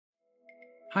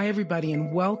Hi, everybody,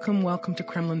 and welcome to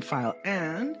Kremlin File.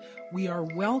 And we are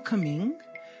welcoming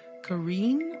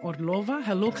Karine Orlova.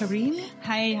 Hello, Karine.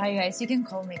 Hi, guys. You can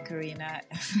call me Karina.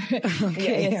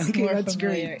 Okay, it's okay, more that's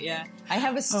familiar. great. Yeah, I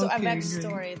have a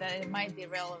backstory great. that it might be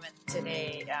relevant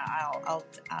today. I'll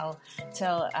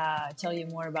tell you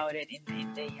more about it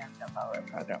in the end of our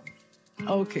program.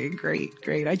 Okay,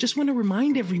 great. I just want to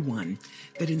remind everyone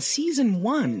that in season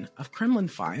 1 of Kremlin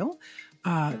File,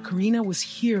 Karina was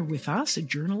here with us, a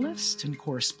journalist and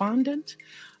correspondent,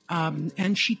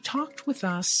 and she talked with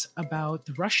us about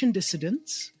the Russian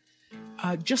dissidents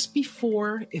just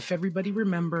before, if everybody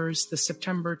remembers, the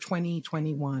September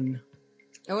 2021.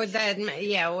 It was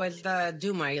the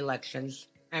Duma elections.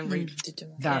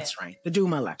 That's right. The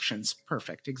Duma elections.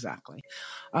 Perfect. Exactly.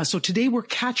 So today we're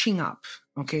catching up,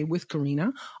 okay, with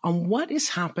Karina on what is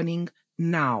happening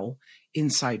now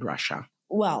inside Russia.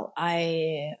 Well,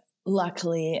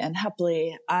 luckily and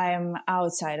happily, I'm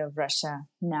outside of Russia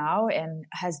now and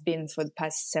has been for the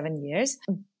past 7 years.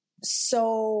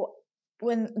 So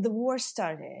when the war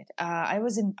started, I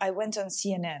went on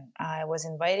CNN. I was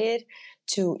invited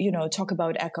to, talk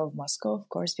about Echo of Moscow, of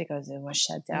course, because it was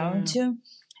shut down too.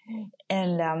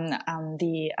 And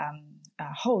the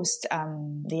host,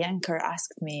 the anchor,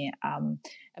 asked me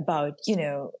about,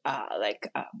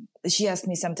 she asked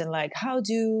me something like, how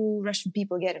do Russian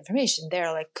people get information?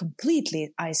 They're like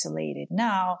completely isolated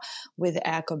now with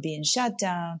Echo being shut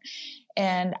down.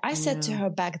 And I said to her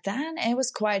back then, and it was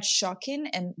quite shocking,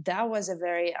 and that was a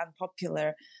very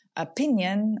unpopular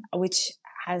opinion, which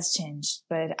has changed.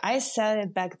 But I said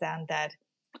it back then that,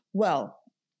 well,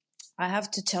 I have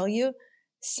to tell you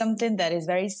something that is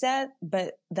very sad,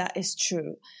 but that is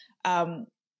true.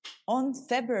 On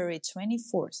February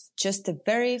 24th, just the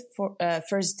very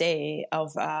first day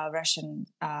of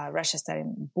Russia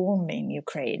starting bombing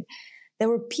Ukraine, there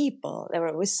were people.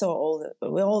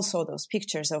 We all saw those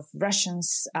pictures of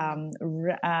Russians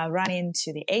running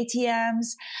to the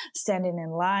ATMs, standing in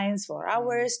lines for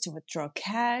hours to withdraw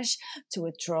cash, to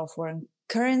withdraw foreign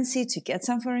currency, to get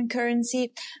some foreign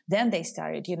currency. Then they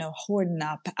started, hoarding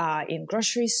up in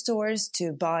grocery stores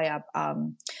to buy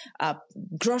up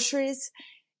groceries.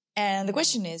 And the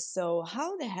question is, so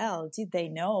how the hell did they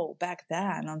know back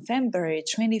then on February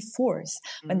 24th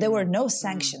when there were no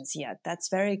sanctions yet? That's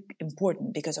very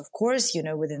important because, of course,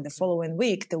 within the following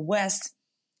week, the West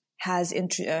has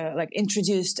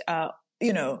introduced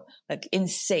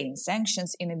insane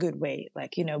sanctions in a good way,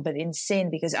 but insane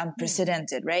because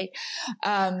unprecedented, right?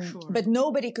 Sure. But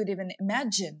nobody could even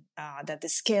imagine that the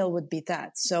scale would be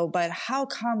that. So, but how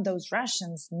come those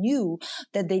Russians knew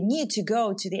that they need to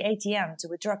go to the ATM to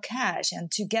withdraw cash and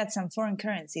to get some foreign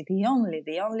currency? The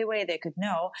only way they could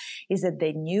know is that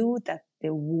they knew that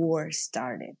the war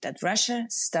started, that Russia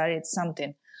started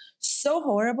something so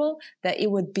horrible that it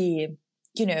would be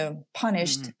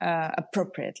punished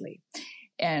appropriately.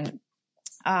 And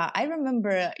I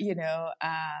remember,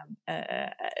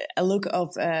 a look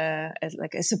of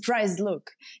like a surprised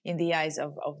look in the eyes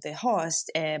of the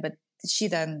host. But she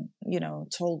then,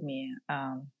 told me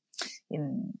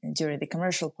during the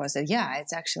commercial pause that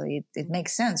it's actually it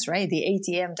makes sense, right? The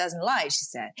ATM doesn't lie, she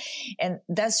said, and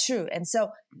that's true. And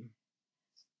so.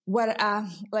 What,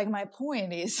 my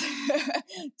point is,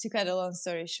 to cut a long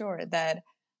story short, that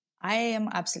I am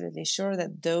absolutely sure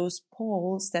that those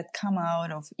polls that come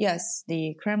out of,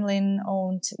 the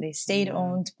Kremlin-owned, the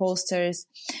state-owned pollsters,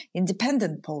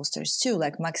 independent pollsters too,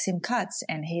 like Maxim Katz,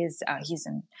 and he's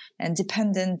an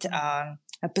independent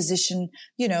opposition,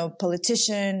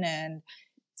 politician, and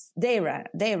they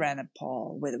ran a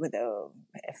poll with a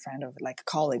friend of, like, a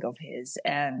colleague of his,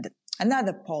 and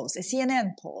another poll, a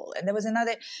CNN poll, and there was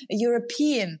another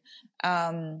European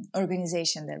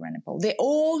organization that ran a poll. They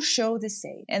all show the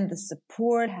same, and the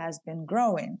support has been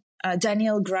growing.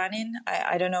 Daniel Granin,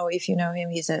 I don't know if you know him.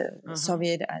 He's a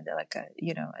Soviet, a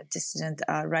dissident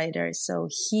writer. So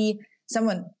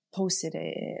someone posted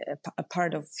a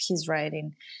part of his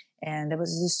writing, and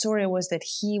the story was that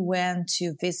he went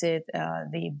to visit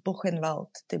the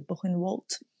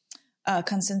Buchenwald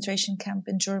concentration camp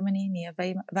in Germany near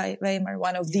Weimar,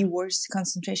 one of the worst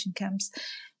concentration camps,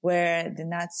 where the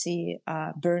Nazi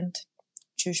burned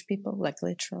Jewish people, like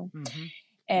literally.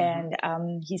 And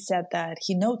he said that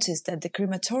he noticed that the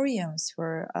crematoriums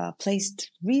were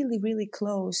placed really, really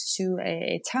close to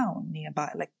a town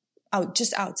nearby, like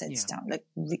just outside this town, like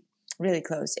really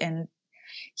close. And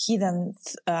he then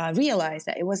realized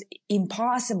that it was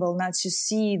impossible not to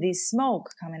see the smoke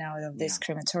coming out of these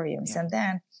crematoriums. And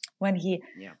then when he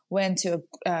went to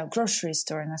a grocery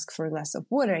store and asked for a glass of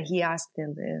water, he asked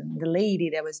the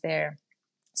lady that was there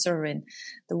serving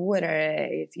the water,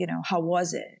 if, how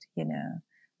was it,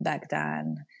 back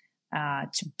then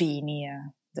to be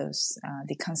near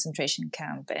the concentration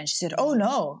camp. And she said, "Oh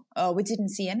no, we didn't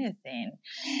see anything."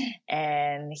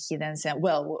 And he then said,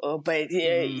 "Well, but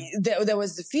there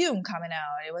was the fume coming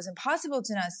out. It was impossible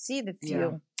to not see the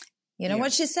fume." You know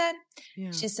what she said?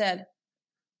 She said,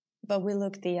 "But we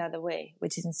looked the other way. We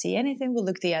didn't see anything. We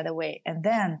looked the other way." And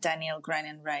then Daniel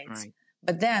Grenin writes,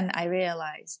 "But then I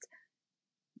realized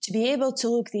to be able to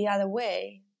look the other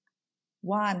way,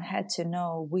 one had to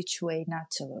know which way not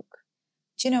to look."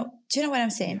 Do you know what I'm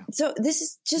saying? Yeah. So this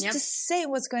is just to say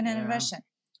what's going on in Russia.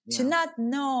 Yeah. To not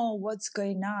know what's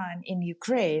going on in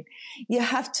Ukraine, you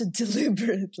have to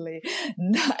deliberately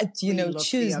not,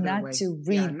 choose not to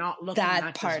read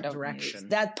that part of news.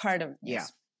 That part of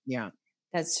news. Yeah.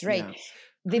 That's right.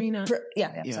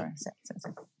 Yeah. Sorry.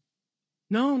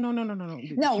 No.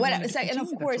 No, what I'm saying, and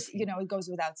of course, it goes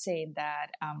without saying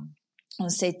that on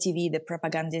state TV, the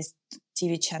propagandist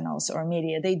TV channels or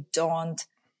media, they don't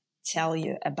tell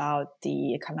you about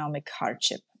the economic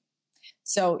hardship.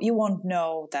 So you won't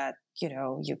know that, you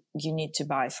need to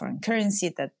buy foreign currency,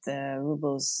 that the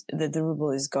ruble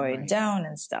is going down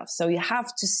and stuff. So you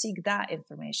have to seek that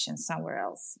information somewhere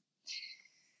else.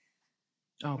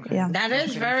 Okay. Yeah. That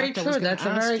is very true. That's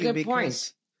a very good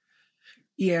point.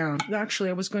 Yeah. Actually,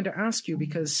 I was going to ask you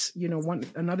because,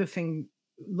 another thing,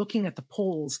 looking at the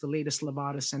polls, the latest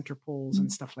Levada Center polls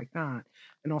and stuff like that,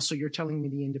 and also you're telling me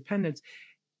the independents,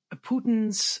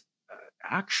 Putin's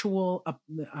actual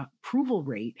approval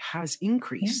rate has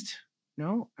increased.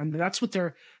 No, and that's what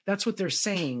they're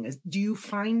saying. Do you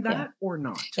find that or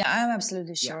not? Yeah, I'm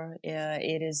absolutely sure.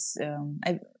 It is.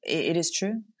 It is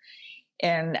true.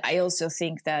 And I also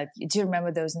think that, do you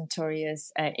remember those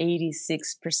notorious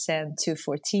 86% to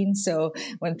 14? So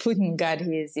when Putin got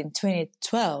his in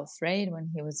 2012, right, when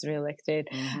he was reelected,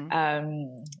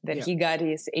 he got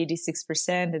his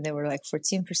 86% and they were like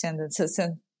 14%. And so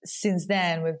since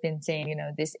then, we've been saying,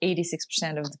 this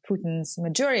 86% of the Putin's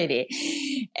majority.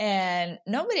 And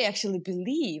nobody actually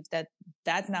believed that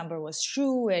number was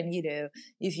true. And,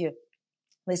 if you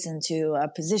listen to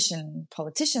opposition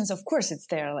politicians, of course, it's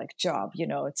their job,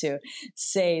 to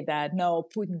say that, no,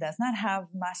 Putin does not have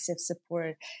massive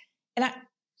support. And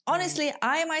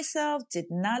I myself did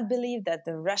not believe that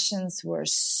the Russians were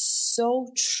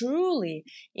so truly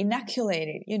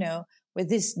inoculated, with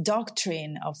this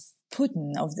doctrine of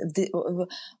Putin,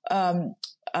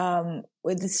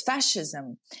 with this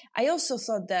fascism. I also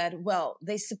thought that,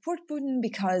 they support Putin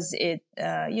because it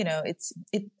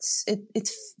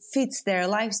fits their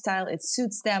lifestyle, it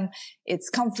suits them, it's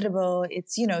comfortable,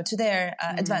 it's, to their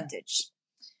advantage.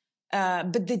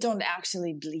 But they don't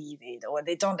actually believe it, or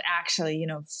they don't actually,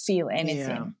 feel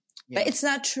anything. Yeah. But it's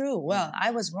not true. Well,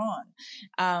 I was wrong.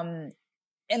 And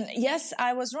yes,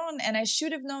 I was wrong, and I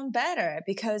should have known better,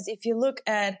 because if you look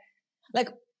at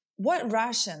what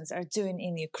Russians are doing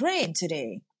in Ukraine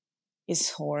today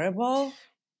is horrible.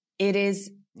 It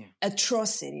is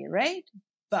atrocity, right?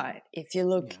 But if you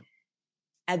look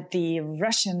at the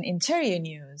Russian interior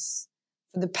news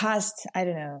for the past,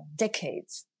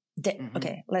 decades,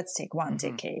 okay, let's take one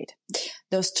decade.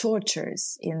 Those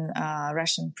tortures in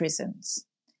Russian prisons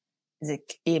is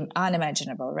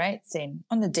unimaginable, right? Saying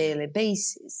on a daily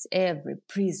basis, every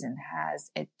prison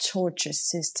has a torture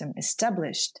system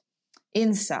established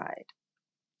inside.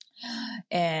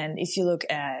 And if you look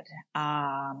at,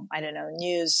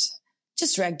 news,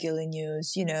 just regular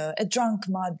news, a drunk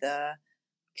mother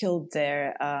killed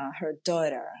her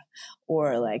daughter,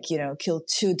 or killed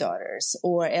two daughters,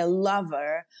 or a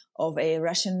lover of a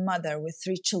Russian mother with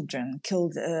 3 children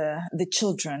killed the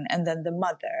children and then the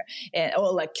mother,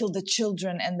 or killed the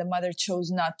children and the mother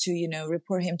chose not to,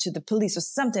 report him to the police, or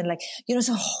something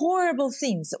some horrible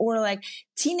things, or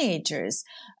teenagers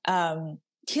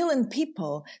killing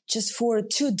people just for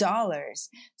 $2.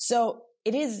 So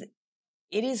it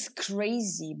is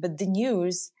crazy, but the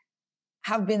news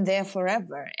have been there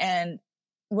forever. And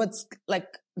what's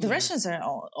the Russians are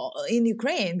all in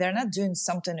Ukraine, they're not doing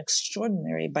something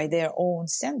extraordinary by their own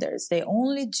standards. They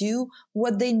only do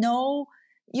what they know,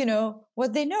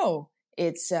 what they know.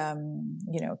 It's,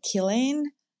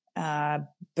 killing,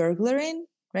 burglaring,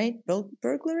 right?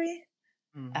 Burglary,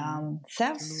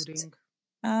 theft,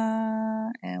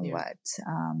 and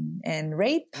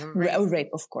rape. Rape,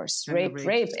 of course.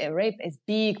 Rape is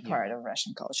big part of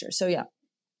Russian culture. So yeah.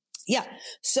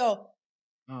 So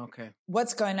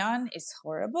what's going on is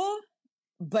horrible,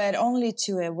 but only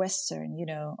to a Western,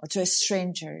 to a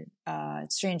stranger's eye,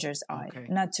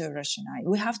 not to a Russian eye.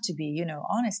 We have to be,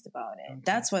 honest about it. Okay.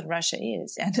 That's what Russia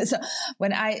is. And so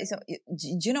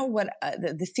do you know what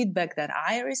the feedback that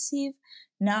I receive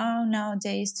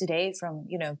nowadays today from,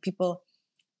 people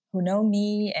who know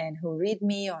me and who read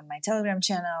me on my Telegram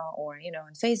channel or,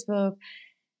 on Facebook,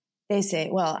 they say,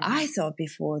 well, I thought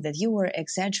before that you were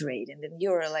exaggerating, that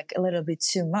you were like a little bit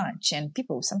too much. And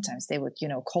people sometimes they would,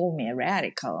 call me a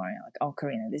radical or like, oh,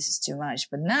 Karina, this is too much.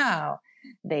 But now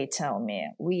they tell me,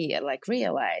 we like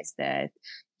realize that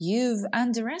you've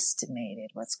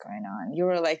underestimated what's going on. You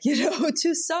were like,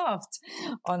 too soft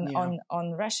on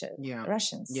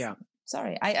Russians. Yeah.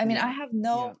 Sorry. I mean, I have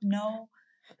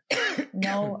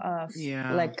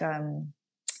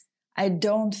I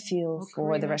don't feel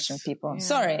for the Russian people. Yeah.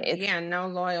 Sorry. No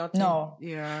loyalty. No.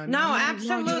 Yeah. No,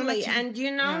 absolutely. And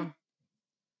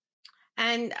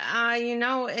and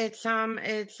it's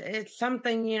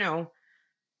something,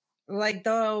 like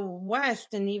the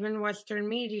West and even Western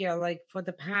media, like for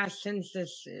the past, since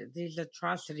these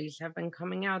atrocities have been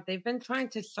coming out, they've been trying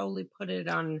to solely put it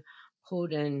on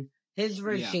Putin, his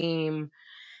regime.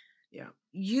 Yeah.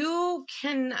 You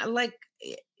can,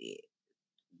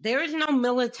 there is no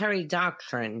military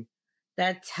doctrine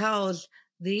that tells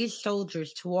these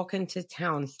soldiers to walk into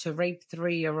towns, to rape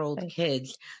 3-year-old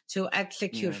kids, to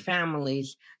execute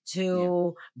families,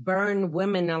 to burn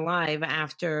women alive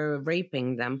after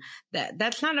raping them.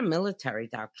 That's not a military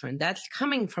doctrine. That's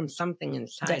coming from something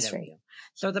inside of you.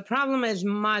 So the problem is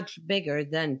much bigger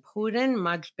than Putin,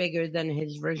 much bigger than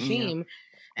his regime.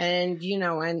 And,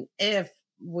 and if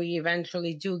we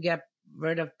eventually do get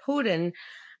rid of Putin,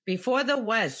 before the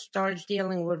West starts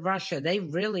dealing with Russia, they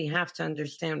really have to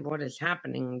understand what is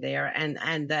happening there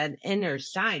and that inner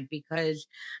side, because,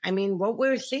 I mean, what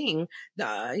we're seeing,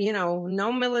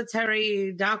 no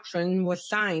military doctrine was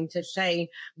signed to say,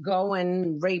 go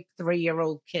and rape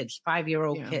 3-year-old kids,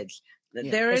 5-year-old kids.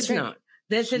 There is none.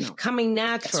 This is coming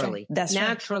naturally,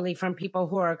 naturally from people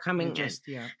who are coming in.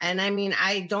 And I mean,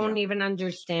 I don't even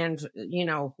understand,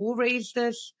 who raised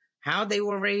this, how they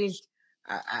were raised.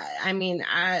 I mean,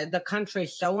 the country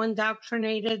is so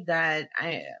indoctrinated that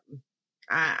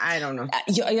I don't know.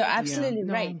 You're absolutely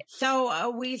right. So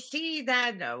we see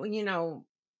that,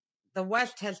 the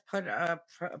West has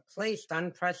placed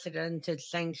unprecedented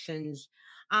sanctions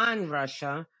on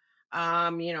Russia,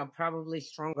 probably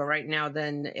stronger right now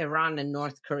than Iran and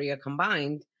North Korea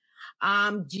combined.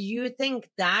 Do you think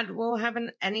that will have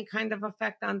any kind of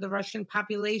effect on the Russian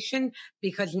population?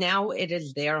 Because now it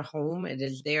is their home, it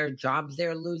is their jobs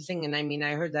they're losing. And I mean,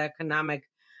 I heard the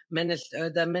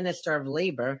the minister of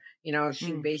labor,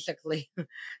 she basically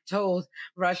told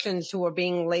Russians who were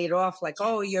being laid off, like,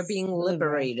 oh, you're being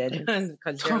liberated,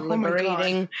 because they're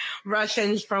liberating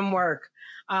Russians from work.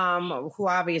 Who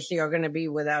obviously are going to be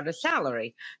without a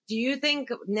salary. Do you think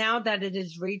now that it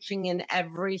is reaching in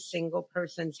every single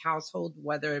person's household,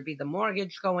 whether it be the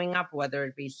mortgage going up, whether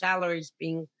it be salaries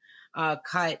being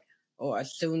cut, or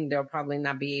soon they'll probably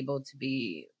not be able to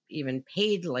be even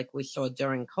paid like we saw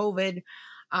during COVID,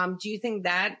 do you think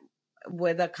that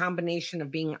with a combination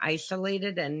of being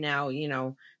isolated and now,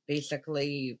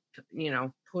 basically,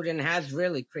 Putin has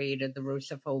really created the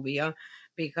Russophobia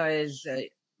because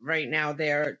right now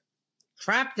they're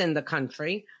trapped in the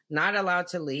country, not allowed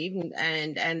to leave.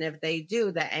 And if they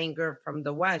do, the anger from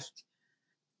the West,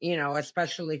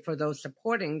 especially for those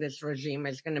supporting this regime,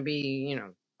 is going to be,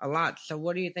 a lot. So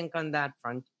what do you think on that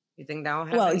front? You think that will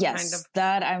have any kind of...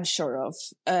 that I'm sure of,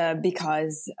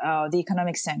 because the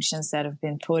economic sanctions that have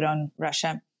been put on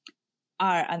Russia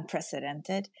are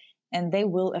unprecedented, and they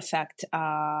will affect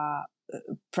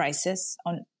prices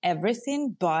on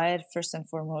everything, but first and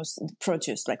foremost,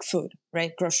 produce, like food,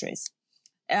 right? Groceries.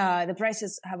 The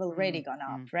prices have already gone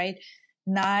up, right?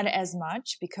 Not as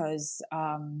much because,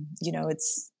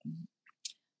 it's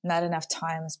not enough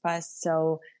time has passed.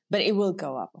 So, but it will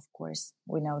go up, of course.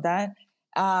 We know that.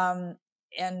 And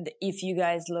if you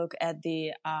guys look at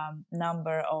the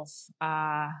number of,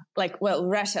 Russia,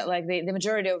 the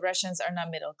majority of Russians are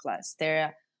not middle class.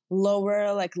 They're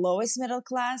lower, lowest middle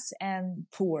class and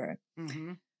poor.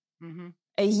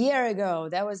 A year ago,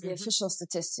 that was the official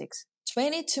statistics.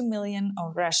 22 million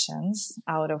of Russians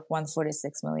out of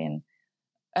 146 million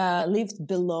lived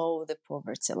below the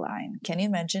poverty line. Can you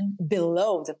imagine?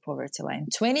 Below the poverty line.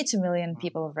 22 million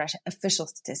people of Russia, official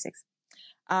statistics.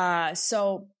 I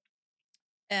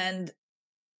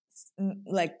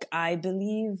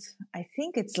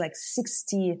think it's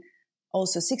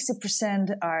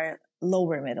 60% are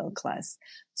lower middle class.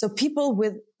 So people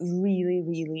with really,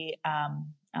 really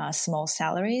small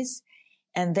salaries,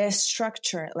 and their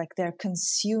structure, their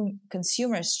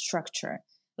consumer structure,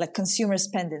 consumer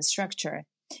spending structure,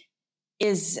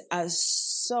 is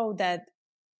so that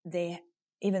they,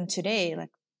 even today,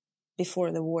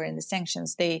 before the war and the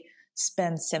sanctions, they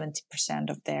spend 70%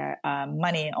 of their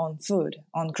money on food,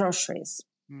 on groceries.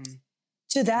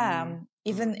 To them,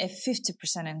 even a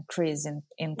 50%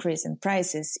 increase in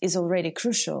prices is already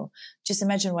crucial. Just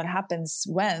imagine what happens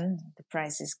when the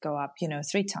prices go up,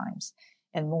 3 times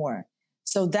and more.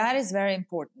 So that is very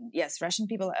important. Yes, Russian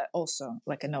people are also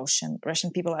like an ocean.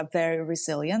 Russian people are very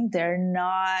resilient. They're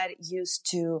not used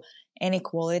to any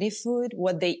quality food.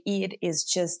 What they eat is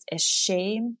just a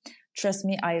shame. Trust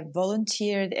me, I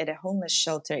volunteered at a homeless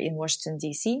shelter in Washington,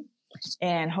 D.C.,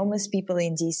 and homeless people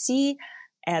in D.C.,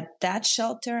 at that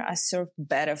shelter are served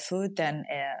better food than,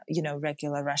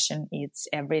 regular Russian eats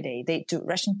every day.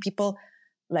 Russian people,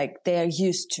 like, they are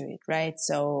used to it, right?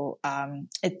 So,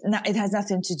 it has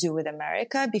nothing to do with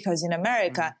America, because in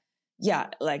America,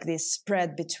 like this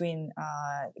spread between,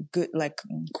 good, like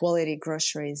quality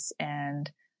groceries and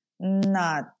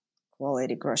not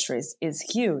quality groceries is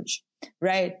huge,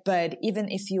 right? But even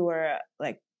if you are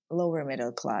like lower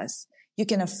middle class, you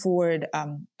can afford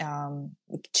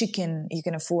chicken. You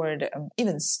can afford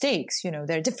even steaks.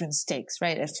 There are different steaks,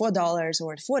 right? At $4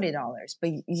 or at $40, but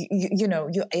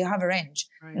you have a range.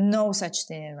 Right. No such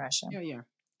thing in Russia. Yeah.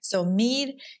 So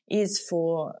meat is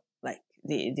for like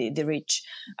the rich.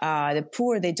 The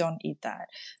poor, they don't eat that.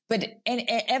 But and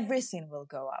everything will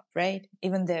go up, right?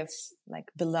 Even the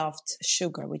like beloved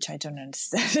sugar, which I don't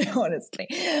understand honestly.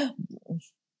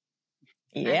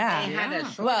 Yeah. They had a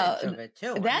shortage of it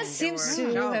too. That seems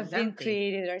to have been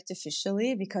created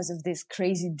artificially because of this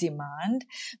crazy demand,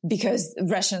 because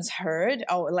Russians heard,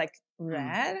 like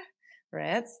reds,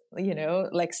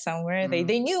 like somewhere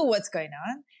they knew what's going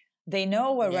on. They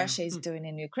know what Russia is doing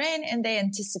in Ukraine, and they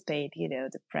anticipate,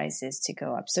 the prices to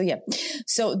go up. So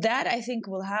so that I think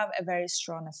will have a very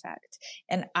strong effect.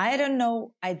 And I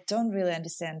don't really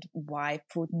understand why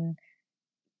Putin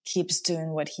keeps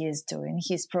doing what he is doing.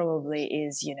 He's probably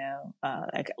is,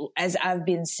 like, as I've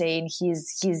been saying,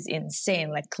 he's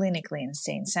insane, like clinically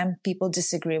insane. Some people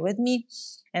disagree with me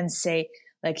and say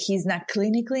like he's not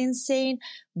clinically insane,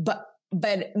 but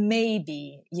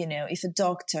maybe, if a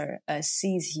doctor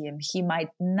sees him, he might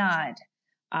not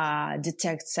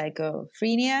detect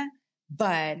schizophrenia.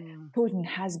 But Putin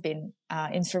has been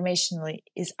informationally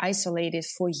is isolated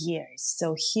for years.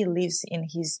 So he lives in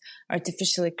his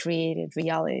artificially created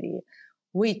reality,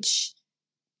 which,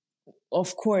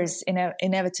 of course,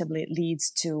 inevitably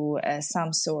leads to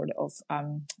some sort of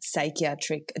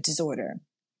psychiatric disorder,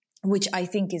 which I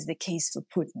think is the case for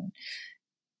Putin.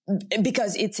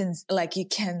 Because it's like you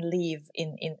can live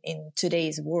in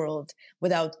today's world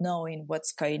without knowing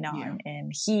what's going on.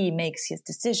 And he makes his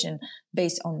decision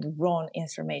based on the wrong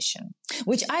information,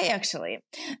 which I actually,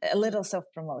 a little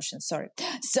self-promotion, sorry.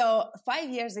 So 5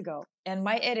 years ago, and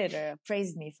my editor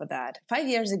praised me for that. 5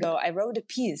 years ago, I wrote a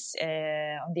piece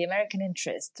on the American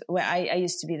Interest, where I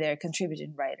used to be their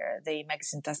contributing writer. The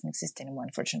magazine doesn't exist anymore,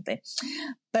 unfortunately.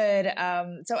 But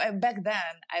back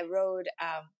then, I wrote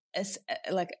a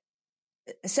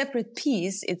separate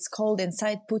piece. It's called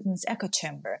Inside Putin's Echo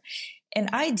Chamber. And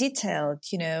I detailed,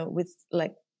 with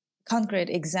like concrete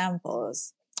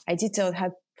examples, I detailed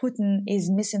how Putin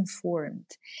is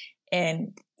misinformed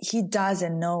and he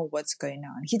doesn't know what's going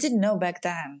on. He didn't know back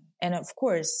then. And of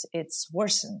course, it's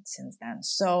worsened since then.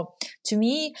 So to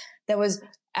me,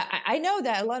 I know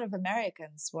that a lot of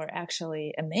Americans were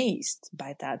actually amazed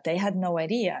by that. They had no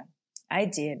idea. I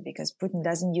did, because Putin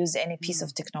doesn't use any piece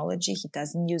of technology. He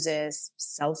doesn't use a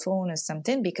cell phone or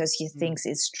something because he thinks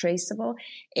it's traceable.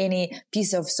 Any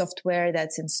piece of software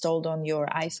that's installed on your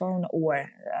iPhone or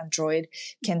Android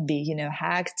can be,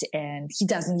 hacked, and he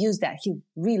doesn't use that. He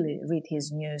really read his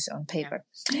news on paper.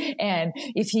 Yeah. And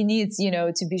if he needs,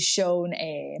 to be shown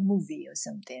a movie or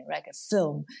something, like a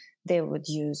film, they would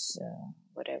use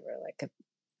whatever, like a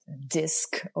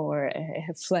disk or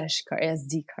a flash card,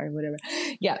 SD card, whatever.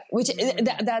 Yeah, which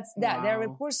that's that. Wow. There are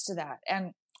reports to that,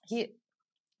 and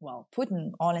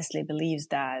Putin honestly believes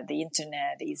that the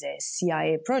internet is a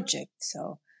CIA project.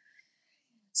 So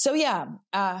yeah.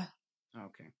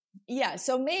 Okay. Yeah.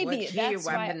 So maybe that's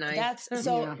why.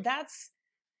 That's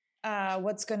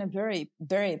what's going to bury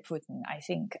Putin, I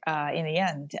think, in the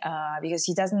end, because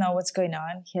he doesn't know what's going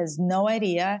on. He has no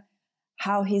idea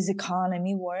how his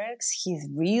economy works. He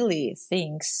really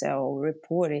thinks, so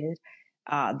reported,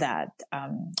 that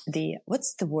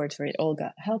what's the word for it,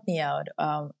 Olga? Help me out.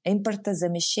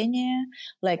 Импортозамещение,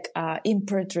 like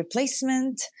import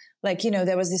replacement. Like,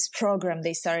 there was this program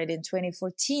they started in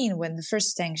 2014 when the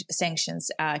first sanctions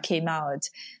came out,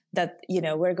 that,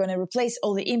 we're going to replace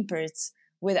all the imports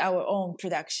with our own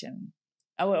production.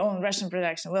 Our own Russian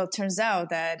production. Well, it turns out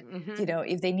that,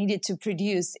 if they needed to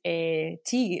produce a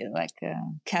tea, like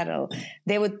cattle,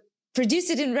 they would produce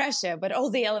it in Russia, but all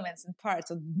the elements and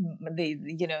parts of they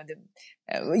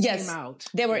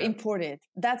were imported.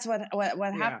 That's what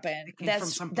happened.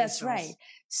 That's right.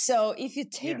 So if you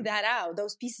take that out,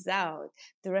 those pieces out,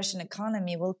 the Russian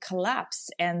economy will collapse.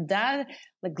 And that,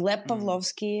 like Gleb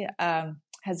Pavlovsky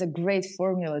has a great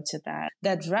formula to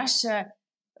that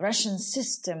Russian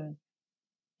system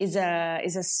is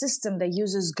a system that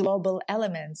uses global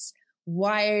elements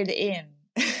wired in.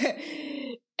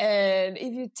 And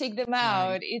if you take them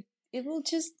out, it will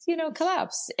just,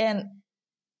 collapse. And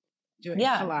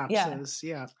it collapses.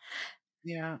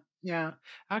 Yeah.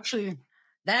 Actually,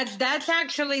 that's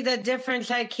actually the difference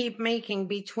I keep making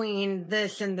between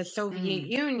this and the Soviet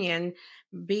Union,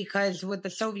 because with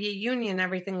the Soviet Union,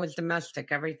 everything was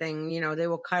domestic. Everything, they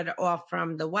were cut off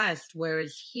from the West,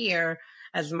 whereas here,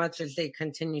 as much as they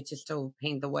continue to still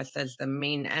paint the West as the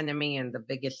main enemy and the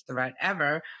biggest threat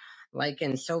ever, like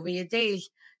in Soviet days,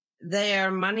 their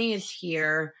money is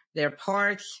here, their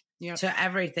parts to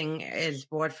everything is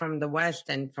bought from the West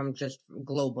and from just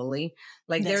globally.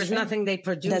 Like there's nothing they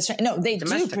produce. That's right. No, they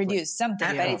do produce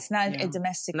something, but it's not a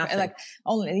domestic, like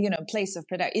only, place of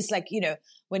production. It's like,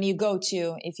 when you go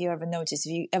to, if you ever notice,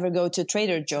 if you ever go to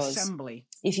Trader Joe's, assembly.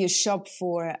 If you shop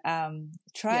for,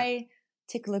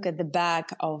 take a look at the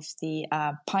back of the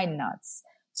pine nuts.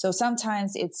 So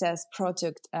sometimes it says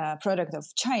product of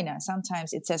China.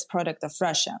 Sometimes it says product of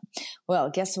Russia. Well,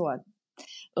 guess what?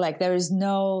 Like there's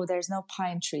no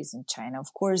pine trees in China.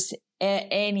 Of course,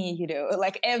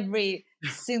 like every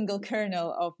single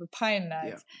kernel of a pine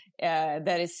nut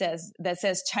that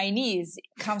says Chinese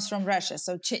comes from Russia.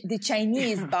 So the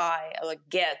Chinese buy,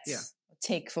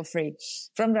 take for free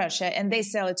from Russia, and they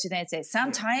sell it to the United States.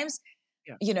 Sometimes.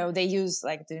 They use,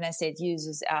 like the United States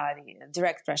uses the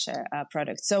direct Russia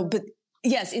product. So, but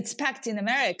yes, it's packed in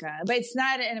America, but it's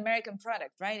not an American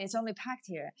product, right? It's only packed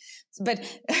here. But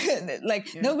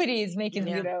nobody is making,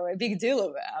 a big deal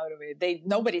out of it.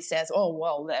 Nobody says, oh,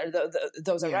 well,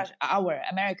 those are our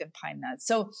American pine nuts.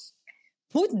 So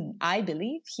Putin, I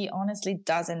believe, he honestly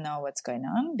doesn't know what's going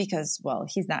on because, well,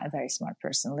 he's not a very smart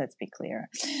person. Let's be clear.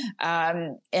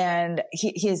 And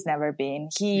he's never been.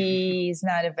 He's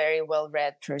not a very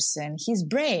well-read person. His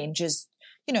brain just,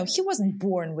 he wasn't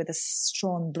born with a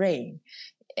strong brain,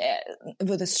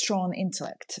 with a strong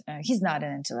intellect. He's not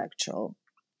an intellectual.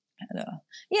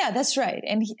 Yeah, that's right.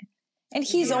 And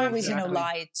he's always,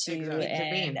 lied to,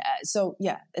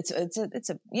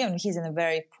 he's in a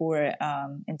very poor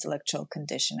intellectual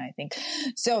condition, I think.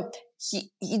 So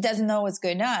he doesn't know what's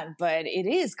going on, but it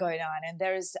is going on. And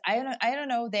there's, I don't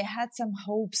know, they had some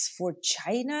hopes for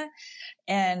China,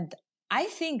 and I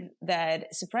think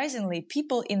that surprisingly,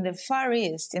 people in the Far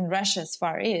East, in Russia's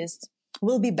Far East,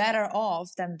 will be better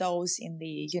off than those in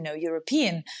the,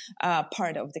 European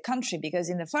part of the country, because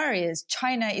in the Far East,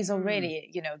 China is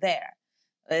already, there.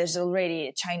 There's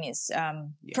already Chinese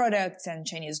products and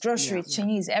Chinese groceries,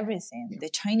 Chinese everything. The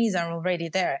Chinese are already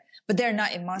there, but they're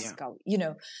not in Moscow.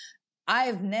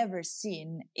 I've never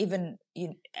seen even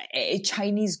a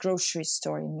Chinese grocery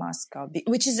store in Moscow,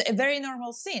 which is a very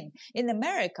normal thing. In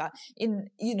America, in,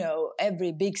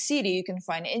 every big city, you can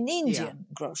find an Indian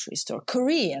grocery store,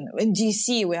 Korean. In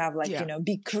DC, we have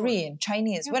big Korean,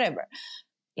 Chinese, whatever.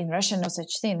 In Russia, no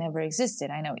such thing never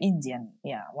existed. I know Indian.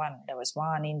 There was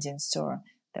one Indian store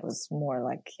that was more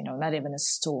like, not even a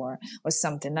store or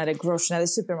something, not a grocery, not a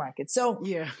supermarket. So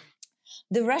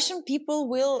the Russian people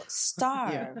will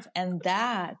starve, and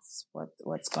that's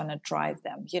what's going to drive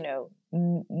them,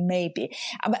 maybe.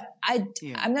 But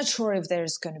I'm not sure if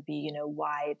there's going to be,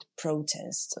 wide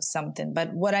protests or something.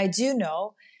 But what I do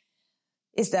know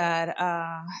is that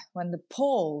when the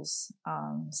polls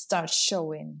start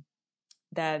showing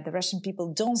that the Russian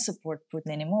people don't support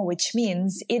Putin anymore, which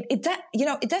means it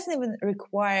doesn't even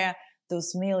require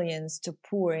those millions to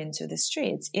pour into the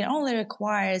streets. It only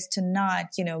requires to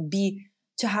not,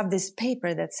 to have this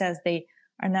paper that says they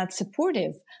are not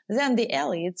supportive. Then the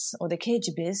elites or the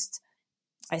KGBists,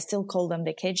 I still call them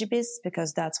the KGBists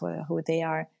because that's who they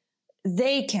are.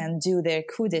 They can do their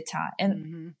coup d'etat.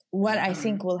 And what I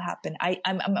think will happen,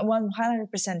 I'm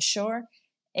 100% sure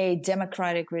a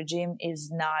democratic regime is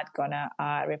not gonna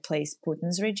replace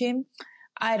Putin's regime.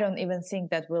 I don't even think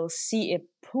that we'll see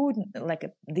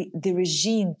the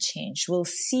regime change. We'll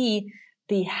see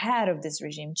the head of this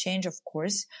regime change. Of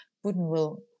course,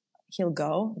 he'll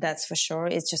go. That's for sure.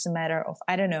 It's just a matter of,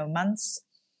 I don't know, months,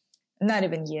 not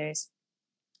even years.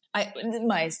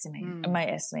 My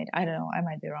estimate. I don't know. I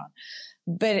might be wrong,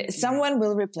 but someone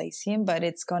will replace him, but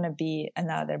it's going to be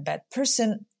another bad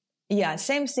person. Yeah.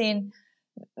 Same thing.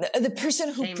 The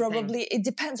person who it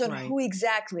depends on who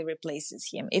exactly replaces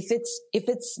him. If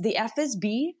it's the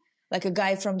FSB, like a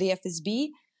guy from the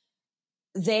FSB,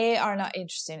 they are not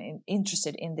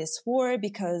interested in this war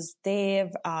because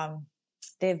they've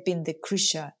been the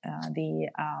Krisha,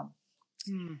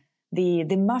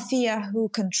 the mafia who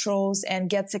controls and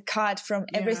gets a cut from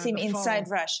everything inside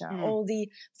Russia, all the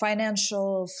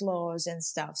financial flows and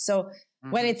stuff. So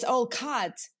when it's all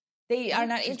cut, they are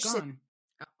not interested.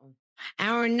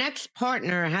 Our next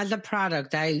partner has a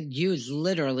product I use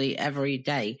literally every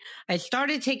day. I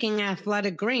started taking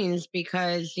Athletic Greens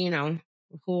because,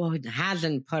 who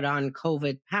hasn't put on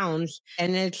COVID pounds,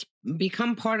 and it's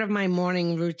become part of my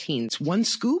morning routine. It's 1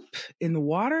 scoop in the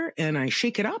water and I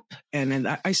shake it up and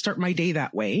I start my day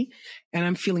that way. And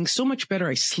I'm feeling so much better.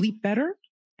 I sleep better.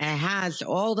 It has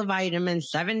all the vitamins,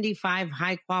 75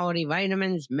 high quality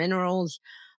vitamins, minerals,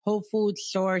 whole food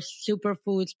source,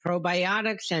 superfoods,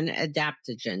 probiotics, and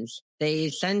adaptogens. They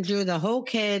send you the whole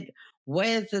kit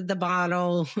with the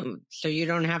bottle, so you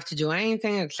don't have to do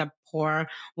anything except pour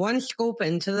 1 scoop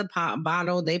into the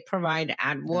bottle. They provide,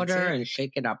 add water and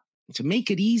shake it up. To make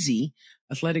it easy,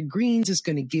 Athletic Greens is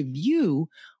going to give you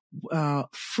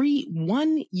free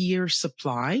 1-year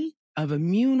supply of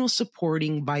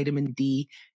immunosupporting vitamin D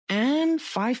and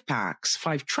 5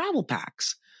 travel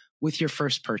packs with your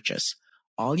first purchase.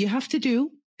 All you have to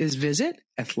do is visit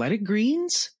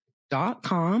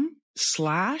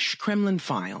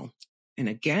athleticgreens.com/KremlinFile. And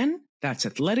again, that's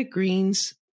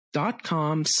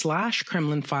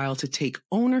athleticgreens.com/KremlinFile to take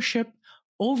ownership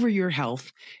over your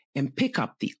health and pick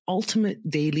up the ultimate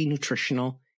daily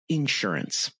nutritional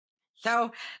insurance.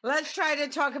 So let's try to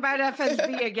talk about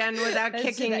FSB again without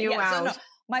kicking you out. So no,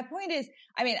 my point is,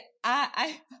 I mean,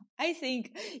 I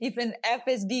think if an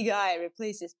FSB guy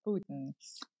replaces Putin,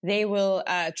 they will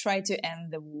try to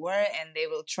end the war and they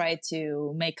will try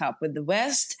to make up with the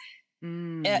West.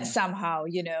 Somehow,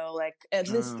 like at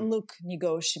least look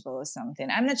negotiable or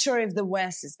something. I'm not sure if the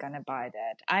West is going to buy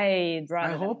that. I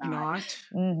hope not.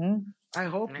 I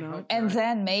hope not. And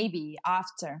then maybe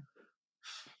after.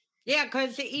 Yeah,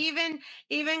 because even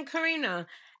Karina,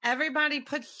 everybody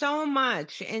put so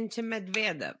much into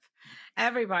Medvedev.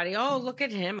 Everybody, look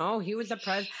at him. Oh, he was a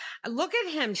president. Look at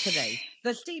him today.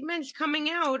 The statements coming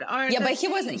out are but he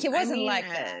wasn't like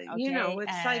that. Okay?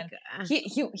 It's like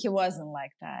he wasn't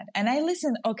like that. And I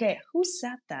listened. Okay, who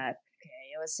said that?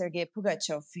 Okay, it was Sergei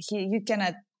Pugachev. You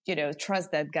cannot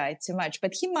trust that guy too much,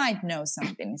 but he might know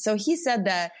something. So he said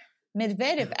that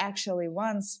Medvedev actually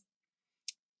once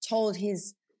told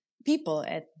his people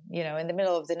at in the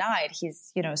middle of the night,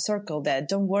 he's circled that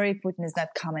don't worry, Putin is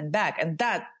not coming back, and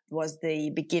that was the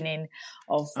beginning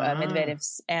of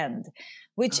Medvedev's end.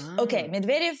 Which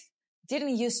Medvedev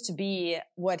didn't used to be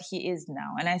what he is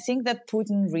now, and I think that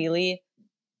Putin really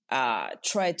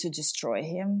tried to destroy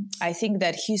him. I think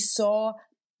that he saw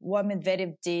what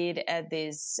Medvedev did at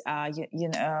this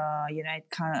United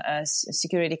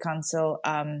Security Council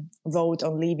vote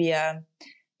on Libya.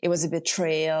 It was a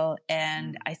betrayal.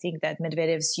 And I think that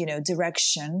Medvedev's,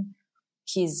 direction,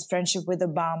 his friendship with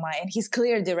Obama and his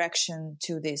clear direction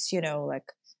to this,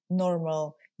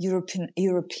 normal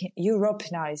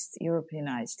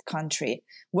Europeanized country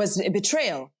was a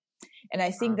betrayal. And I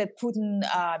think that Putin,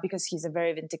 because he's a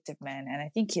very vindictive man, and I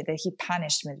think that he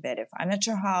punished Medvedev. I'm not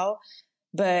sure how,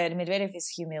 but Medvedev is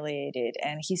humiliated,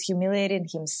 and he's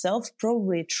humiliated himself,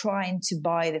 probably trying to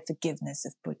buy the forgiveness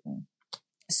of Putin.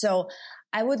 So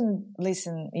I wouldn't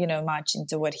listen, much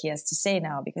into what he has to say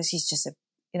now, because he's just a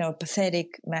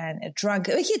pathetic man, a drunk.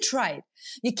 He tried.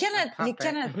 You cannot,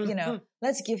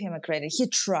 let's give him a credit. He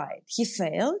tried. He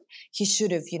failed. He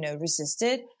should have,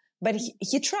 resisted, but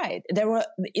he tried. There were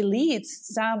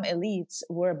some elites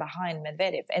were behind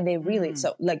Medvedev, and they really,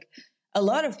 so like a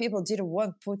lot of people didn't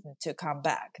want Putin to come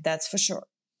back. That's for sure.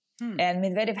 And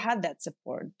Medvedev had that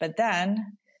support, but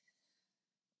then,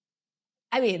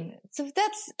 so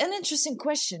that's an interesting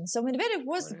question. So Medvedev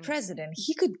was the president.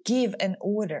 He could give an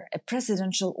order, a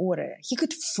presidential order. He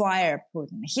could fire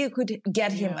Putin. He could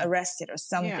get him arrested or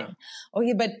something. Yeah.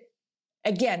 Okay, but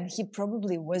again, he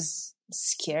probably was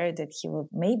scared that he would.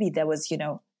 Maybe there was, in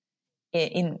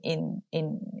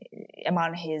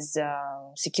among his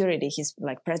security, his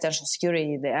like presidential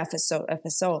security, the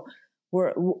FSO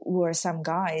were some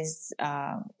guys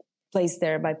placed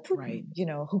there by Putin.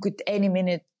 Who could any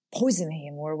minute poison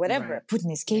him or whatever. Right.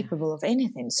 Putin is capable of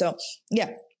anything. So,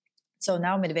 yeah. So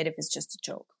now Medvedev is just a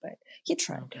joke, but he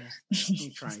tried. Okay. He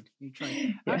tried.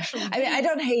 Yeah. Actually, I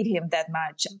don't hate him that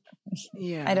much.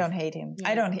 Yeah. I don't hate him.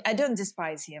 Yeah. I don't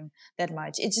despise him that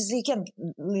much. It's just, he can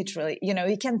literally,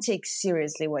 you can take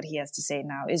seriously what he has to say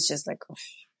now. It's just like,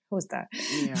 who's that?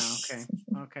 Yeah.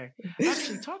 Okay.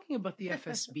 Actually, talking about the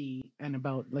FSB and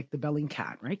about like the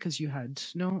Bellingcat, right? Because you had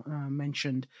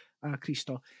mentioned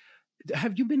Christo.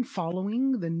 Have you been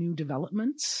following the new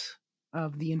developments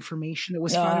of the information that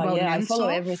was found about Nemtsov? I follow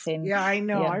everything. Yeah, I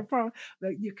know. Yeah.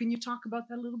 Can you talk about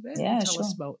that a little bit? Yeah, Tell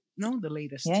us about the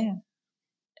latest. Yeah.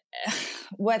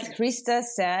 What Krista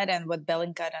said and what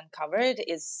Bellingcat uncovered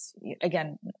is,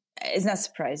 again, is not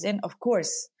surprising. Of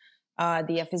course,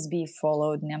 the FSB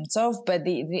followed Nemtsov, but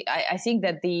I think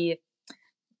that the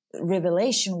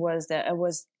revelation was that it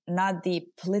was not the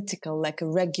political, like a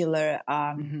regular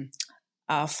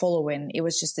following. It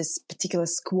was just this particular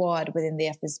squad within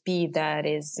the FSB that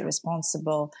is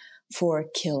responsible for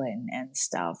killing and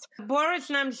stuff. Boris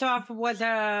Nemtsov was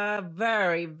a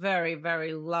very, very,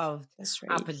 very loved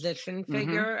opposition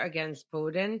figure against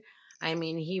Putin. I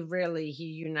mean, he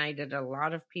united a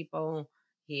lot of people.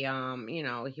 He, he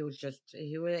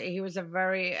was a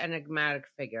very enigmatic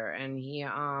figure, and he,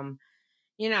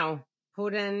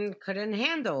 Putin couldn't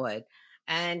handle it.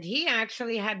 And he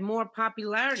actually had more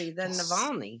popularity than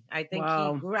Navalny. I think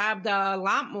he grabbed a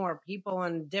lot more people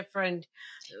and different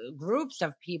groups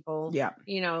of people,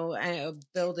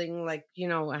 building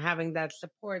having that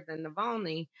support than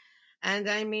Navalny. And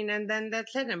I mean, and then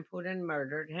that's it. And Putin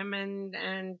murdered him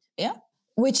and yeah.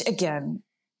 Which again,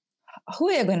 who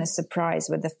are you going to surprise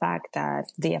with the fact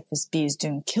that the FSB is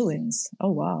doing killings?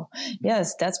 Oh, wow.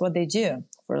 Yes, that's what they do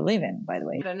for a living, by the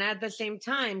way. And at the same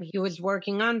time, he was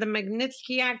working on the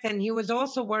Magnitsky Act, and he was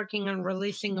also working on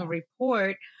releasing a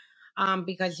report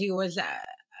because he was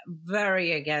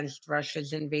very against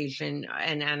Russia's invasion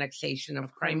and annexation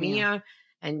of Crimea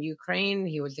and Ukraine.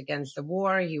 He was against the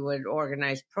war. He would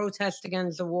organize protests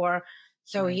against the war.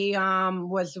 So he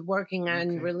was working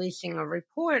on releasing a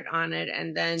report on it.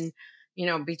 And then,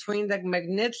 between the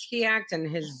Magnitsky Act and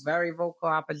his very vocal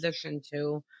opposition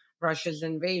to Russia's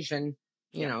invasion,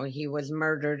 he was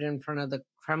murdered in front of the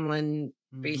Kremlin,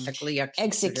 basically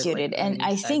executed. And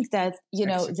I think that,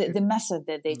 the method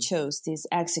that they chose, this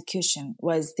execution,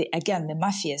 was the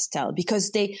mafia style,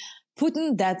 because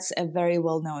Putin, that's a very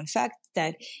well-known fact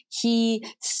that he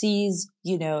sees,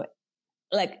 he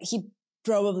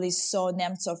probably saw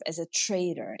Nemtsov as a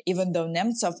traitor, even though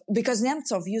because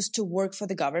Nemtsov used to work for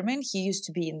the government. He used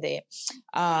to be in the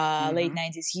late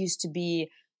 90s. He used to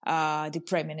be the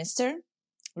prime minister,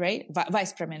 right?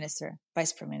 Vice prime minister,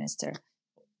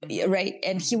 right?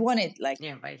 And he wanted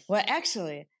vice. Well,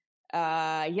 actually,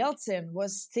 Yeltsin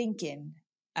was thinking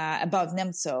about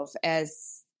Nemtsov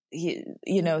as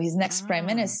his next prime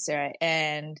minister.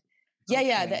 And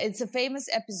it's a famous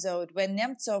episode when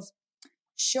Nemtsov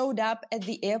showed up at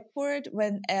the airport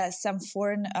when some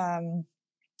foreign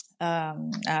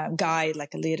guy,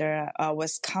 like a leader,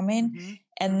 was coming,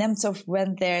 and Nemtsov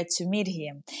went there to meet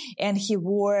him, and he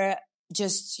wore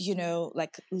just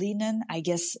linen, I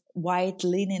guess, white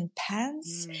linen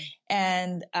pants,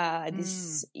 and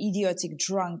this idiotic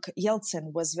drunk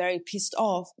Yeltsin was very pissed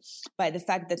off by the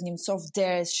fact that Nemtsov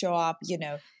dares show up,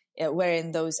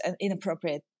 wearing those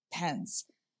inappropriate pants.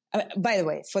 By the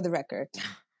way, for the record.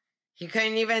 He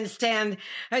couldn't even stand.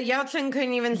 Yeltsin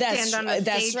couldn't even stand on the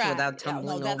stage without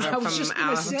tumbling over. I was just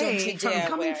going to say,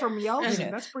 coming from Yeltsin,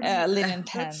 that's pretty linen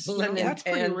pants. That's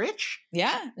pretty rich.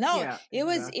 Yeah, no, it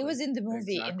was in the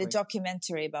movie, in the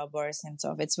documentary about Boris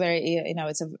Nemtsov. It's very,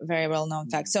 it's a very well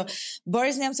known fact. So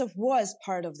Boris Nemtsov was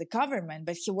part of the government,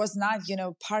 but he was not,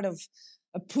 part of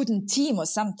a Putin team or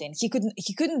something. He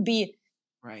couldn't be.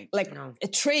 Right. A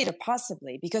traitor,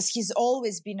 possibly, because he's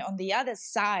always been on the other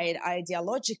side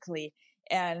ideologically.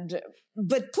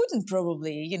 But Putin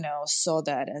probably, saw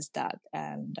that as that.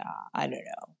 And I don't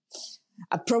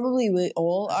know. Probably we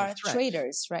all are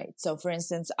traitors, right? So, for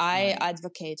instance, I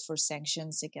advocate for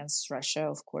sanctions against Russia,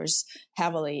 of course,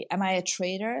 heavily. Am I a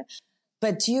traitor?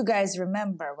 But do you guys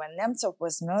remember when Nemtsov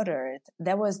was murdered,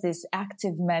 there was this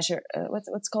active measure,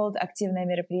 what's called активное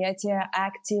мероприятие,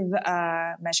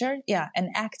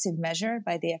 an active measure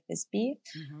by the FSB,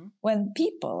 when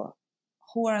people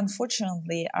who are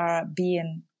unfortunately are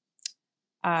being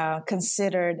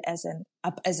considered as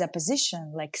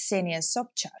opposition, like Ksenia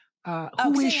Sobchak.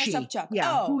 Who is she? Sobchak.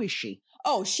 Yeah, who is she?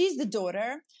 Oh, she's the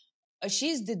daughter.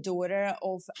 She's the daughter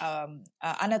of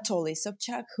Anatoly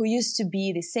Sobchak, who used to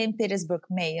be the St. Petersburg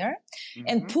mayor.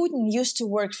 And Putin used to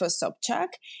work for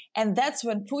Sobchak. And that's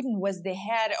when Putin was the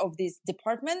head of this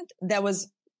department. That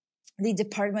was the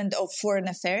Department of Foreign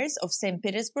Affairs of St.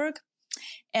 Petersburg.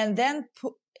 And then,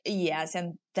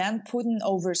 Putin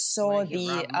oversaw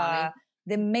the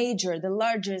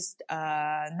largest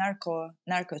narco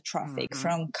traffic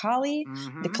from Kali,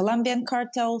 the Colombian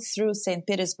cartel, through St.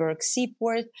 Petersburg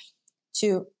seaport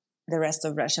to the rest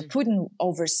of Russia. Putin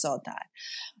oversaw that.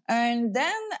 And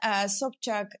then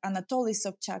Anatoly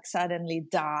Sobchak suddenly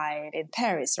died in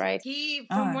Paris, right?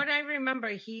 From what I remember,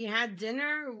 he had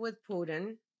dinner with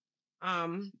Putin.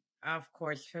 Of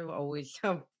course, who always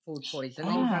have food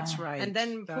poisoning. Oh, that's right. And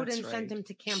then Putin sent him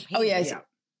to campaign. Oh, yes.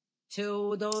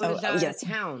 To those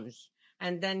towns.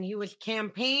 And then he was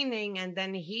campaigning, and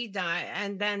then he died.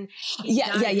 And then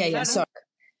So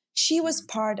she was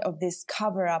part of this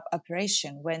cover-up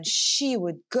operation when she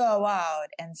would go out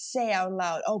and say out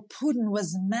loud, "Oh, Putin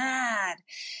was mad."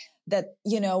 That,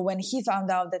 when he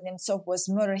found out that Nemtsov was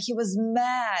murdered, he was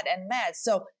mad.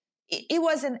 So it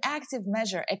was an active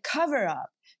measure, a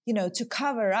cover-up, to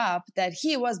cover up that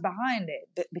he was behind it.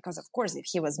 Because, of course, if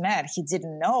he was mad, he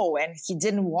didn't know and he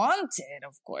didn't want it,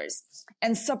 of course.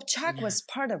 And Sobchak was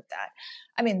part of that.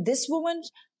 I mean, this woman...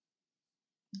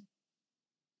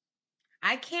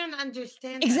 I can't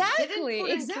understand. Exactly.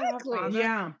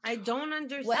 Yeah. I don't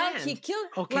understand. Well, he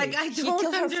killed... Okay. He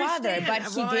killed her father, but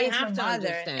he gave her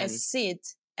mother a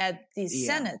seat at the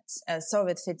Senate,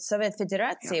 Soviet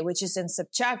Federation, which is in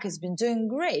Sobchak, has been doing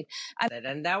great.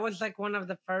 And that was like one of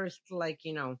the first,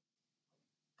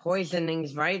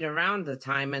 poisonings right around the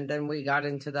time. And then we got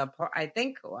into the, I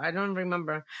don't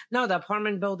remember. No, the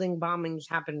apartment building bombings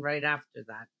happened right after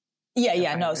that.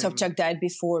 Sobchak died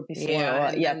before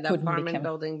the apartment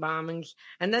building bombings.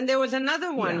 And then there was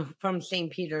another one from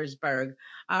St. Petersburg.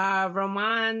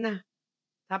 Roman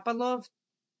Topalov?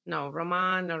 No,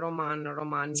 Roman.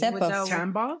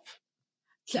 Tambov?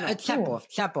 Tsepov.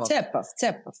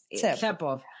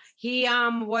 He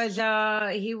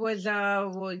was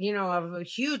a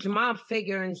huge mob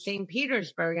figure in St.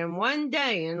 Petersburg. And one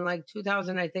day in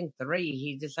 2003,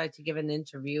 he decided to give an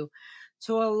interview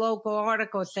to a local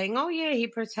article saying, "Oh yeah, he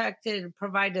provided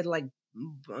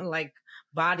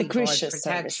bodyguard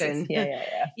protection,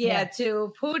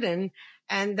 to Putin."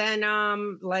 And then,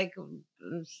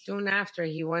 soon after,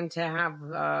 he went to have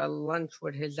lunch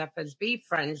with his FSB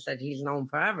friends that he's known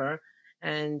forever,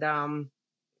 and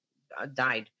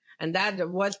died. And that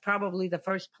was probably the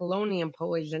first polonium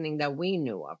poisoning that we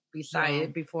knew of,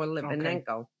 before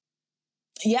Litvinenko.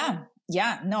 Okay.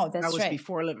 No, that's right. That was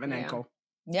before Litvinenko.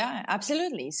 Yeah,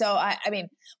 absolutely. So, I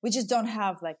mean, we just don't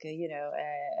have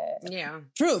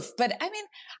proof. But I mean,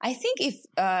 I think if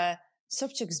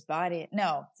Sobchak's body,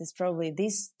 there's probably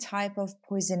this type of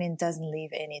poisoning doesn't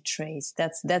leave any trace.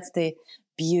 That's the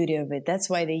beauty of it. That's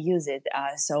why they use it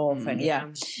so often. Yeah.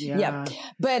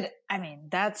 But I mean,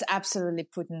 that's absolutely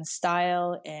Putin's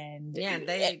style, and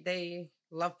they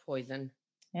love poison.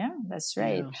 Yeah, that's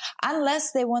right. Yeah.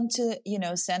 Unless they want to,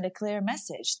 send a clear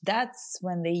message. That's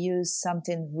when they use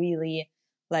something really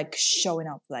showing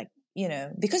up,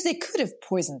 because they could have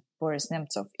poisoned Boris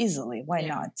Nemtsov easily. Why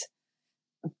not?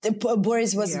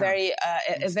 Boris was very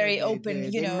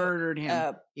open, they murdered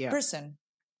him. Person.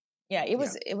 Yeah, it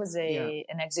was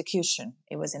an execution.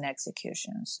 It was an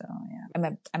execution. So I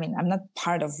mean, I'm not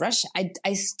part of Russia.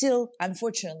 I still,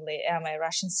 unfortunately, am a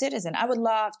Russian citizen. I would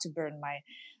love to burn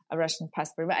a Russian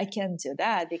passport, but I can't do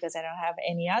that because I don't have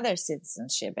any other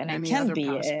citizenship, and I can't be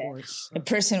a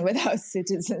person without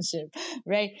citizenship,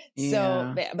 right?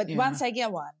 So, but once I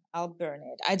get one, I'll burn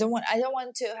it. I don't want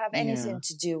to have anything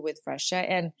to do with Russia.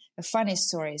 And a funny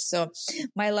story. So,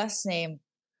 my last name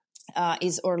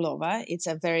is Orlova. It's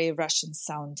a very Russian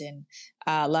sounding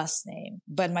last name,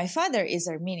 but my father is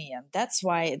Armenian. That's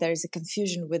why there's a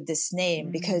confusion with this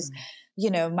name because,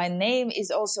 my name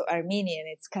is also Armenian.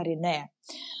 It's Karine,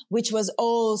 which was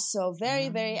also very,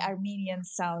 very Armenian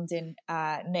sounding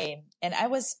name. And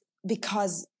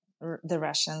because the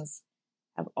Russians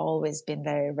have always been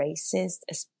very racist,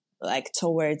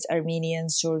 towards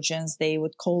Armenians, Georgians, they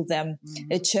would call them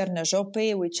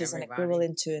Chernozhopi, which is an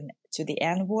equivalent to the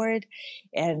N word.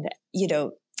 And,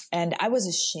 and I was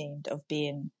ashamed of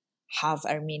being half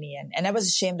Armenian, and I was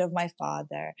ashamed of my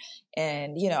father.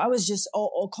 And, I was just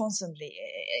all constantly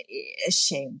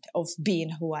ashamed of being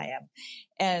who I am.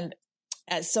 And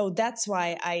so that's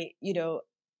why I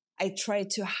tried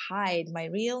to hide my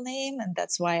real name. And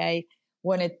that's why I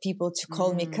wanted people to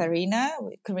call me Karina.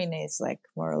 Karina is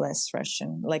more or less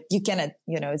Russian. You cannot,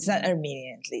 it's not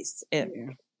Armenian at least.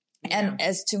 And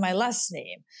as to my last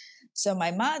name, so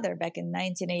my mother back in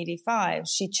 1985,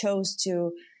 she chose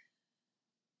to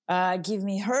give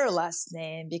me her last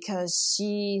name because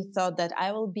she thought that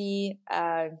I will be,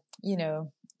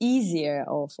 easier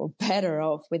off or better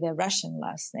off with a Russian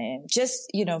last name,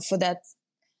 just, for that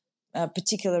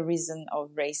particular reason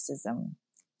of racism.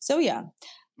 So, yeah.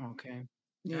 Okay.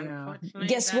 Yeah.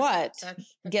 Guess what?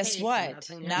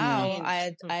 Now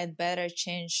I'd better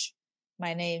change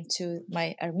my name to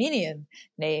my Armenian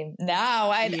name.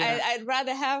 Now I'd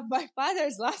rather have my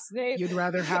father's last name. You'd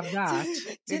rather have that.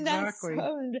 to Exactly.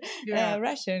 not sound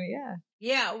Russian. Yeah.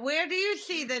 Yeah. Where do you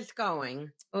see this going?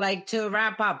 Like, to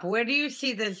wrap up, where do you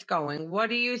see this going? What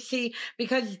do you see?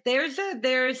 Because there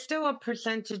is still a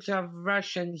percentage of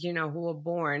Russians, who were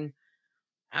born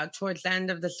towards the end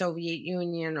of the Soviet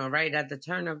Union or right at the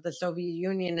turn of the Soviet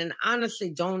Union, and honestly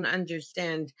don't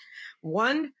understand,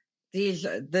 one,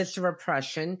 this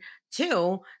repression,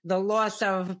 two, the loss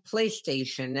of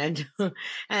PlayStation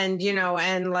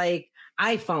and like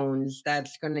iPhones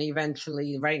that's going to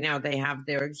eventually, right now they have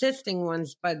their existing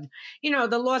ones, but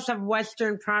the loss of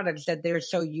Western products that they're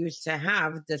so used to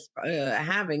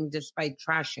having despite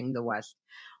trashing the West.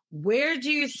 Where do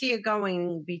you see it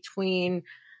going between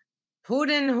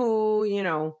Putin, who,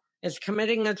 is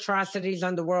committing atrocities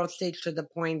on the world stage to the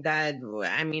point that,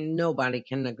 nobody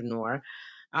can ignore,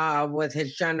 with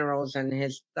his generals and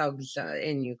his thugs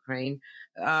in Ukraine,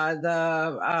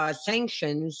 the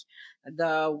sanctions,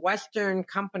 the Western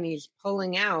companies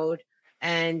pulling out,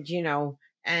 and,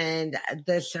 and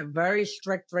this very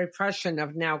strict repression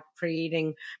of now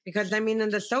creating, because in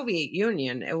the Soviet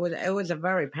Union, it was a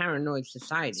very paranoid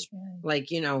society. Right. Like,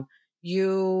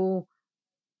 you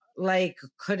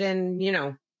couldn't,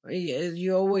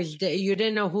 you always did, you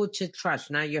didn't know who to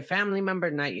trust, not your family member,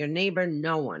 not your neighbor,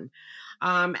 no one.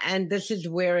 And this is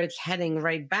where it's heading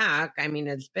right back.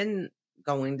 It's been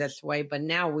going this way, but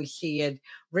now we see it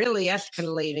really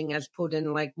escalating as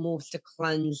Putin moves to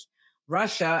cleanse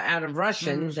Russia out of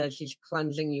Russians, as he's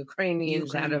cleansing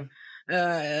Ukrainians out of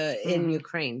in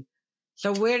Ukraine.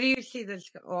 So where do you see this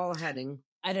all heading?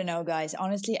 I don't know, guys.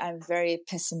 Honestly, I'm very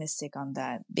pessimistic on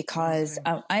that because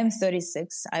I'm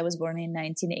 36. I was born in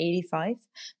 1985.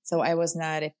 So I was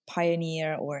not a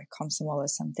pioneer or Komsomol or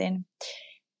something.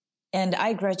 And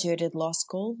I graduated law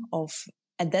school of,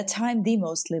 at that time, the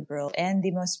most liberal and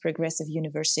the most progressive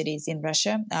universities in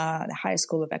Russia, the Higher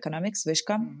School of Economics,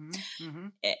 Vyshka.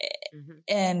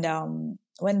 And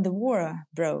when the war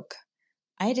broke,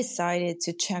 I decided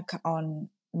to check on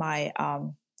my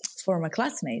former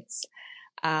classmates.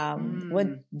 What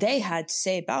they had to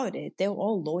say about it. They were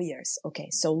all lawyers. Okay.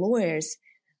 So lawyers,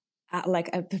 I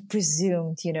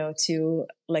presumed, to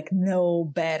know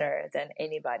better than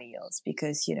anybody else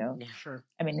because, Sure.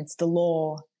 It's the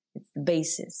law, it's the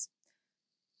basis.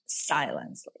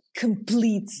 Silence,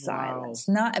 complete silence.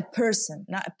 Wow. Not a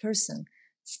person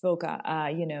spoke up,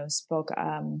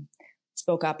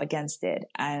 spoke up against it.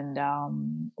 And,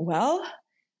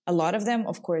 a lot of them,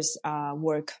 of course,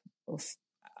 work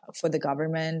for the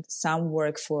government. Some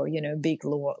work for, big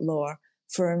law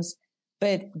firms,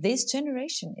 but this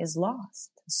generation is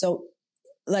lost. So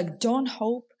don't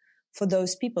hope for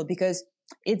those people because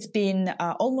it's been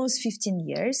almost 15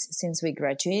 years since we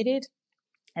graduated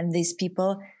and these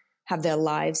people have their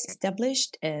lives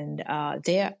established and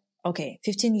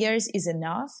 15 years is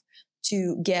enough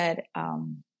to get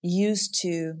used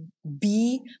to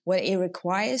be what it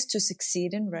requires to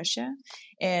succeed in Russia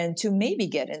and to maybe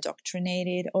get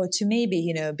indoctrinated or to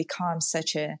maybe, become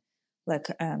such a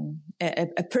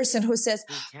person who says,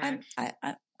 I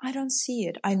don't see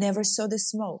it. I never saw the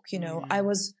smoke. I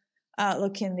was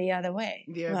looking the other way.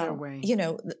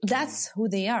 That's who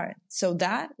they are. So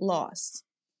that lost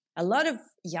a lot of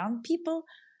young people.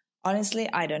 Honestly,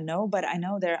 I don't know, but I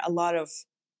know there are a lot of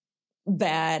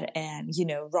bad and,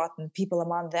 rotten people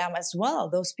among them as well.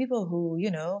 Those people who,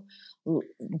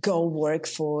 go work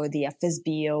for the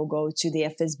FSB or go to the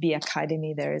FSB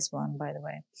Academy. There is one, by the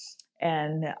way.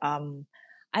 And,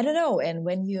 I don't know. And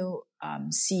when you,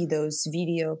 see those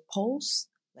video posts,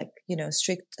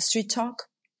 street talk,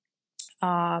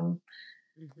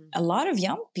 a lot of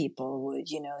young people would,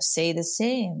 say the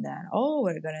same that,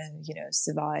 we're going to,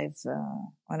 survive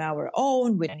on our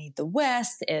own. We don't need the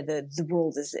West. The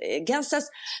world is against us.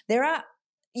 There are,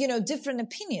 different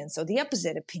opinions or the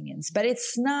opposite opinions, but it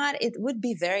would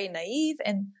be very naive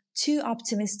and too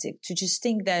optimistic to just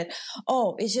think that,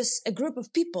 it's just a group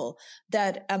of people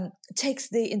that takes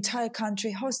the entire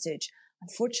country hostage.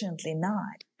 Unfortunately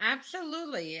not.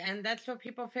 Absolutely. And that's what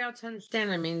people fail to understand.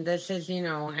 This is,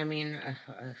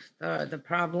 the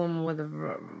problem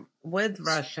with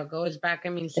Russia goes back,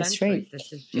 centuries. Right.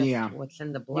 This is just what's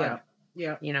in the blood.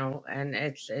 Yeah. And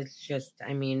it's just,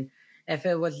 if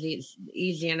it was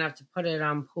easy enough to put it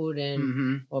on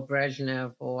Putin or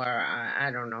Brezhnev or,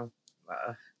 I don't know,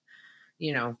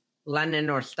 Lenin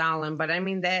or Stalin, but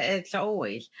that it's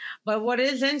always. But what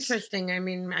is interesting,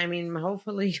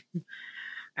 hopefully,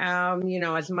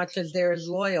 as much as there is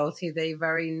loyalty, they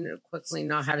very quickly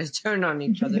know how to turn on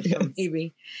each other. So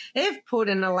maybe if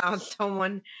Putin allows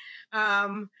someone,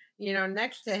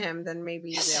 next to him, then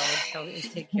maybe they'll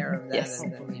take care of that. Yes.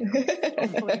 And then,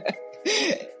 Hopefully.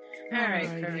 All right,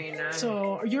 Karina.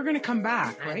 So you're going to come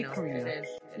back, right, I know, Karina? it is.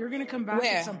 You're going to come back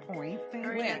Where? at some point.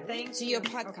 Karina, thank To you. your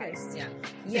podcast. Yeah.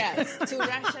 Yes. To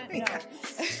Russia? No.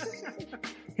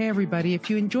 Hey, everybody, if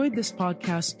you enjoyed this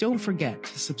podcast, don't forget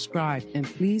to subscribe and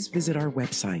please visit our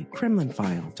website,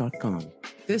 kremlinfile.com.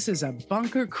 This is a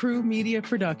Bunker Crew Media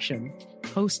production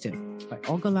hosted by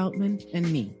Olga Lautman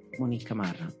and me, Monique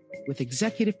Camarra, with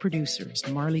executive producers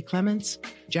Marley Clements,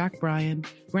 Jack Bryan,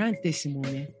 Grant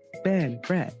DeSimone, Ben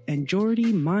Brett, and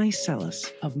Jordy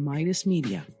Mycelis of Midas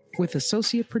Media, with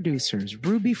associate producers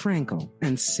Ruby Franco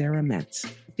and Sarah Metz.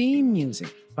 Theme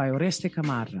music by Oreste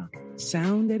Camarra.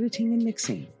 Sound editing and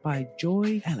mixing by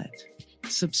Joy Ellett.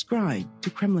 Subscribe to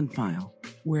Kremlin File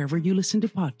wherever you listen to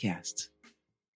podcasts.